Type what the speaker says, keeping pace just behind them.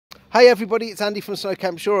Hi everybody, it's Andy from Snow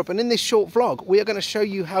Camp Europe, and in this short vlog we are going to show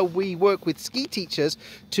you how we work with ski teachers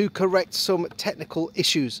to correct some technical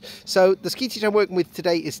issues. So the ski teacher I'm working with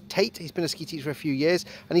today is Tate. He's been a ski teacher for a few years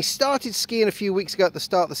and he started skiing a few weeks ago at the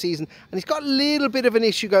start of the season, and he's got a little bit of an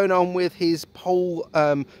issue going on with his pole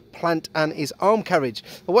plant and his arm carriage.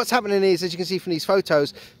 But what's happening is, as you can see from these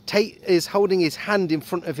photos, Tate is holding his hand in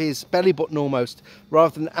front of his belly button almost,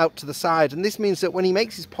 rather than out to the side, and this means that when he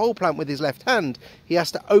makes his pole plant with his left hand, he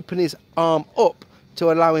has to open his arm up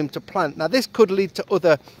to allow him to plant. Now this could lead to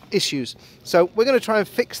other issues, so we're going to try and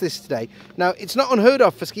fix this today. Now it's not unheard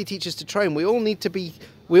of for ski teachers to train. We all need to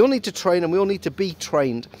train, and we all need to be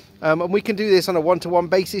trained, and we can do this on a one-to-one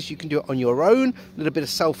basis. You can do it on your own, a little bit of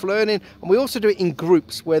self-learning, and we also do it in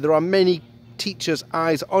groups where there are many teachers'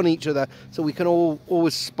 eyes on each other, so we can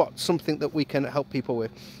always spot something that we can help people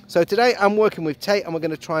with. So today I'm working with Tate and we're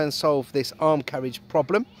going to try and solve this arm carriage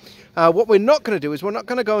problem. What we're not going to do is we're not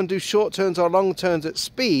going to go and do short turns or long turns at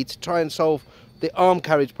speed to try and solve the arm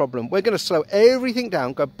carriage problem. We're going to slow everything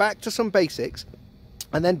down, go back to some basics,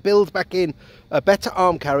 and then build back in a better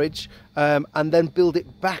arm carriage, and then build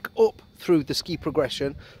it back up through the ski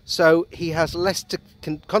progression, so he has less to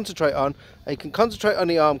concentrate on. He can concentrate on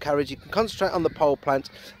the arm carriage, he can concentrate on the pole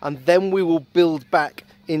plant, and then we will build back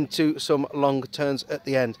into some long turns at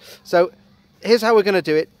the end. So here's how we're going to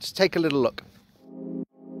do it. Just take a little look.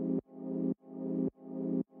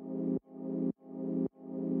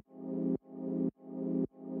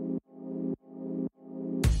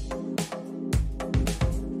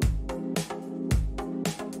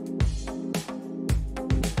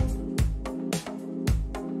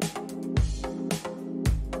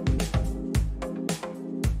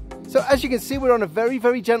 So as you can see, we're on a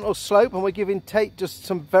very gentle slope, and we're giving Tate just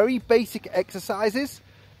some very basic exercises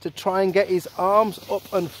to try and get his arms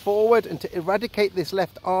up and forward and to eradicate this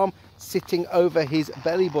left arm sitting over his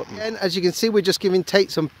belly button. And as you can see, we're just giving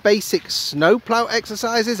Tate some basic snow plow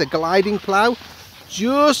exercises, a gliding plow,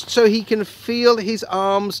 just so he can feel his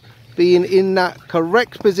arms being in that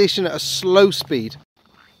correct position at a slow speed.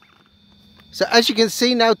 So as you can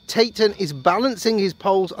see now, Taten is balancing his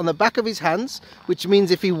poles on the back of his hands, which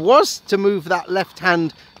means if he was to move that left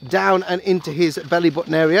hand down and into his belly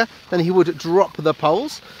button area, then he would drop the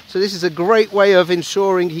poles. So this is a great way of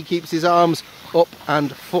ensuring he keeps his arms up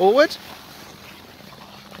and forward.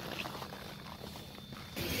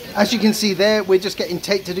 As you can see there, we're just getting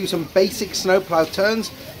Tate to do some basic snowplow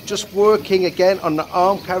turns, just working again on the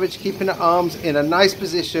arm carriage, keeping the arms in a nice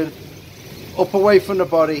position, up away from the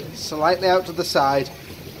body, slightly out to the side.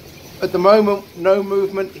 At the moment, no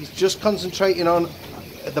movement. He's just concentrating on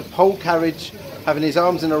the pole carriage, having his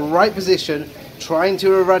arms in the right position, trying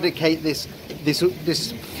to eradicate this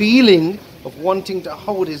feeling of wanting to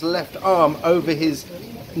hold his left arm over his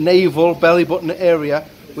navel belly button area,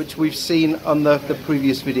 which we've seen on the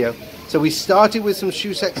previous video. So we started with some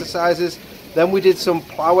shoes exercises, then we did some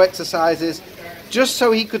plow exercises, just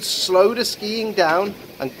so he could slow the skiing down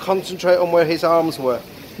and concentrate on where his arms were.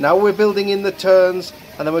 Now we're building in the turns,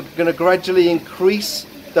 and then we're going to gradually increase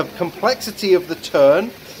the complexity of the turn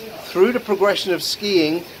through the progression of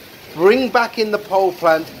skiing, bring back in the pole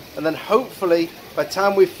plant, and then hopefully by the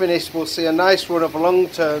time we've finished we'll see a nice run of long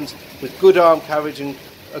turns with good arm carriage and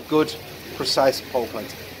a good precise pole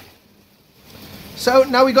plant. So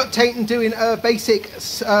now we've got Taten doing a basic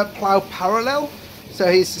plow parallel. So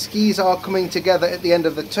his skis are coming together at the end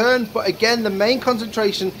of the turn, but again the main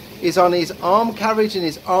concentration is on his arm carriage and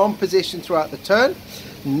his arm position throughout the turn.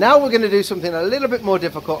 Now we're going to do something a little bit more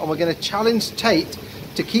difficult, and we're going to challenge Tate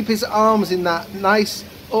to keep his arms in that nice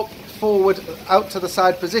up, forward, out to the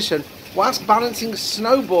side position whilst balancing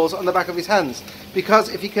snowballs on the back of his hands. Because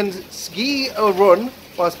if he can ski or run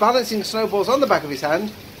whilst balancing snowballs on the back of his hand,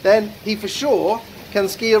 then he for sure can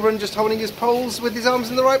ski or run just holding his poles with his arms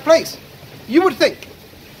in the right place. You would think.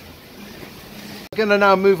 We're going to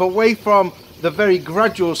now move away from the very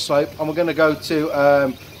gradual slope, and we're going to go to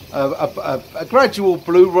a gradual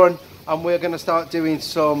blue run, and we're going to start doing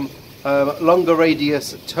some longer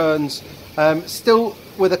radius turns, still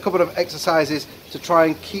with a couple of exercises to try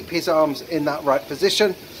and keep his arms in that right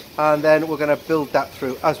position, and then we're going to build that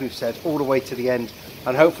through, as we've said, all the way to the end,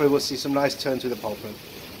 and hopefully we'll see some nice turns with the pole plant.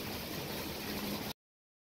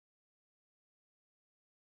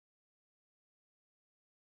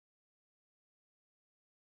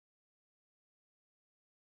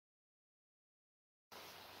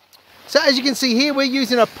 So as you can see here, we're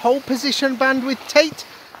using a pole position band with Tate.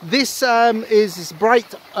 This is this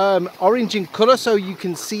bright orange in colour, so you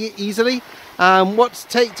can see it easily. What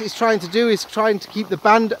Tate is trying to do is trying to keep the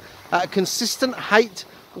band at a consistent height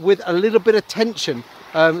with a little bit of tension.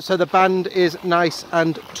 so the band is nice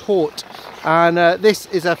and taut. And this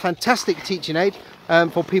is a fantastic teaching aid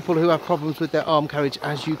for people who have problems with their arm carriage,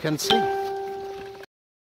 as you can see.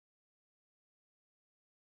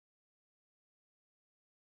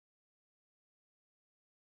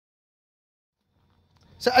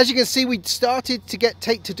 So as you can see, we started to get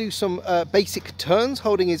Tate to do some basic turns,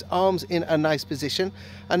 holding his arms in a nice position.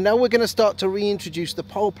 And now we're going to start to reintroduce the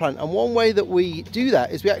pole plant. And one way that we do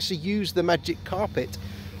that is we actually use the magic carpet.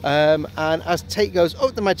 And as Tate goes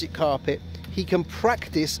up the magic carpet, he can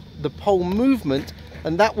practice the pole movement,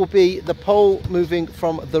 and that will be the pole moving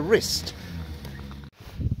from the wrist.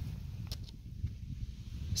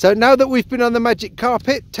 So now that we've been on the magic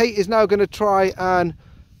carpet, Tate is now going to try and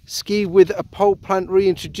ski with a pole plant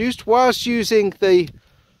reintroduced whilst using the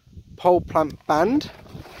pole plant band.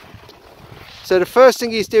 So the first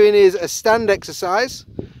thing he's doing is a stand exercise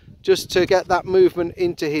just to get that movement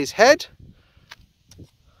into his head.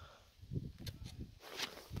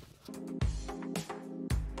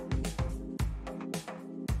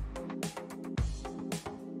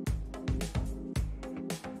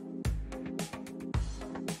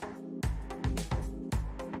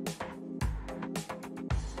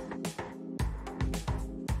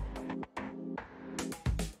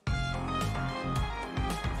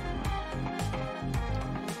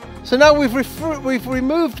 So now we've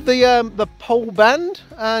removed the pole band,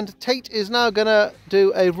 and Tate is now going to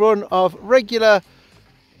do a run of regular,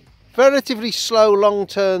 relatively slow long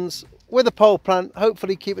turns with a pole plant,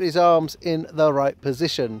 hopefully keeping his arms in the right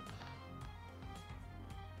position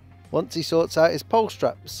once he sorts out his pole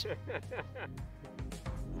straps.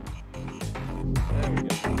 There we go.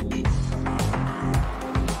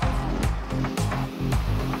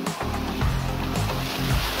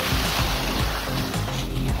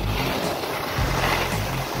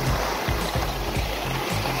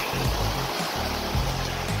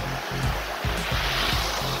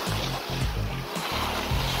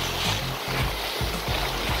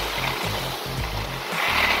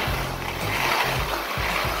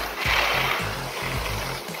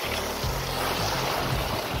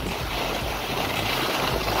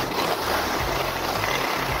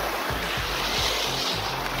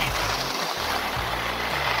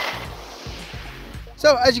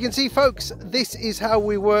 So as you can see, folks, this is how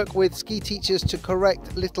we work with ski teachers to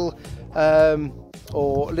correct little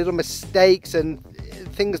mistakes and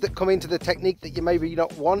things that come into the technique that you maybe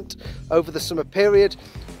not want over the summer period.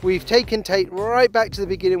 We've taken Tate right back to the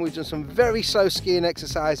beginning. We've done some very slow skiing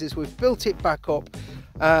exercises. We've built it back up.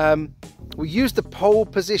 We used the pole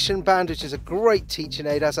position band, which is a great teaching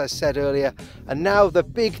aid, as I said earlier. And now the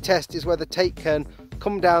big test is whether Tate can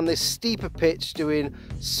come down this steeper pitch doing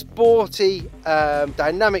sporty,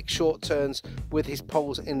 dynamic short turns with his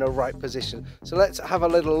poles in the right position. So let's have a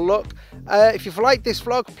little look. If you've liked this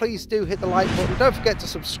vlog, please do hit the like button. Don't forget to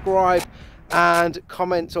subscribe and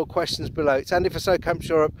comments or questions below. It's Andy for Snow Camps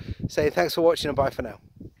Europe saying thanks for watching and bye for now.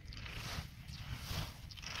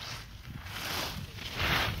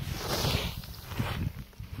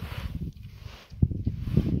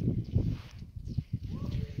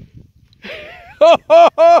 Ho, ho,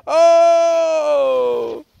 ho,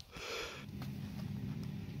 ho!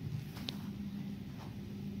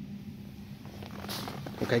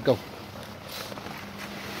 Okay, go.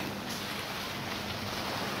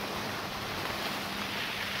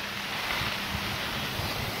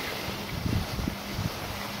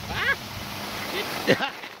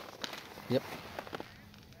 Yep.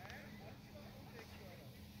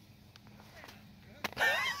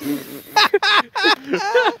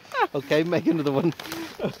 Okay, make another one.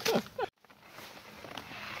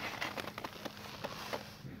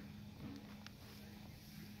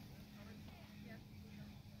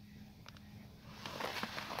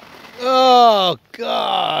 Oh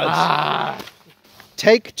God! Ah.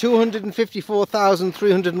 Take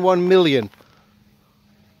 254,301 million.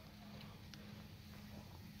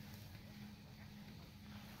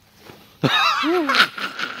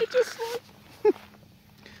 It just like...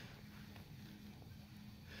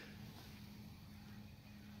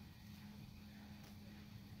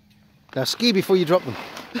 Now ski before you drop them.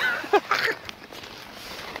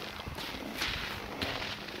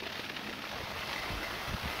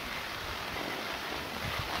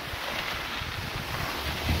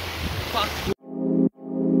 Fuck.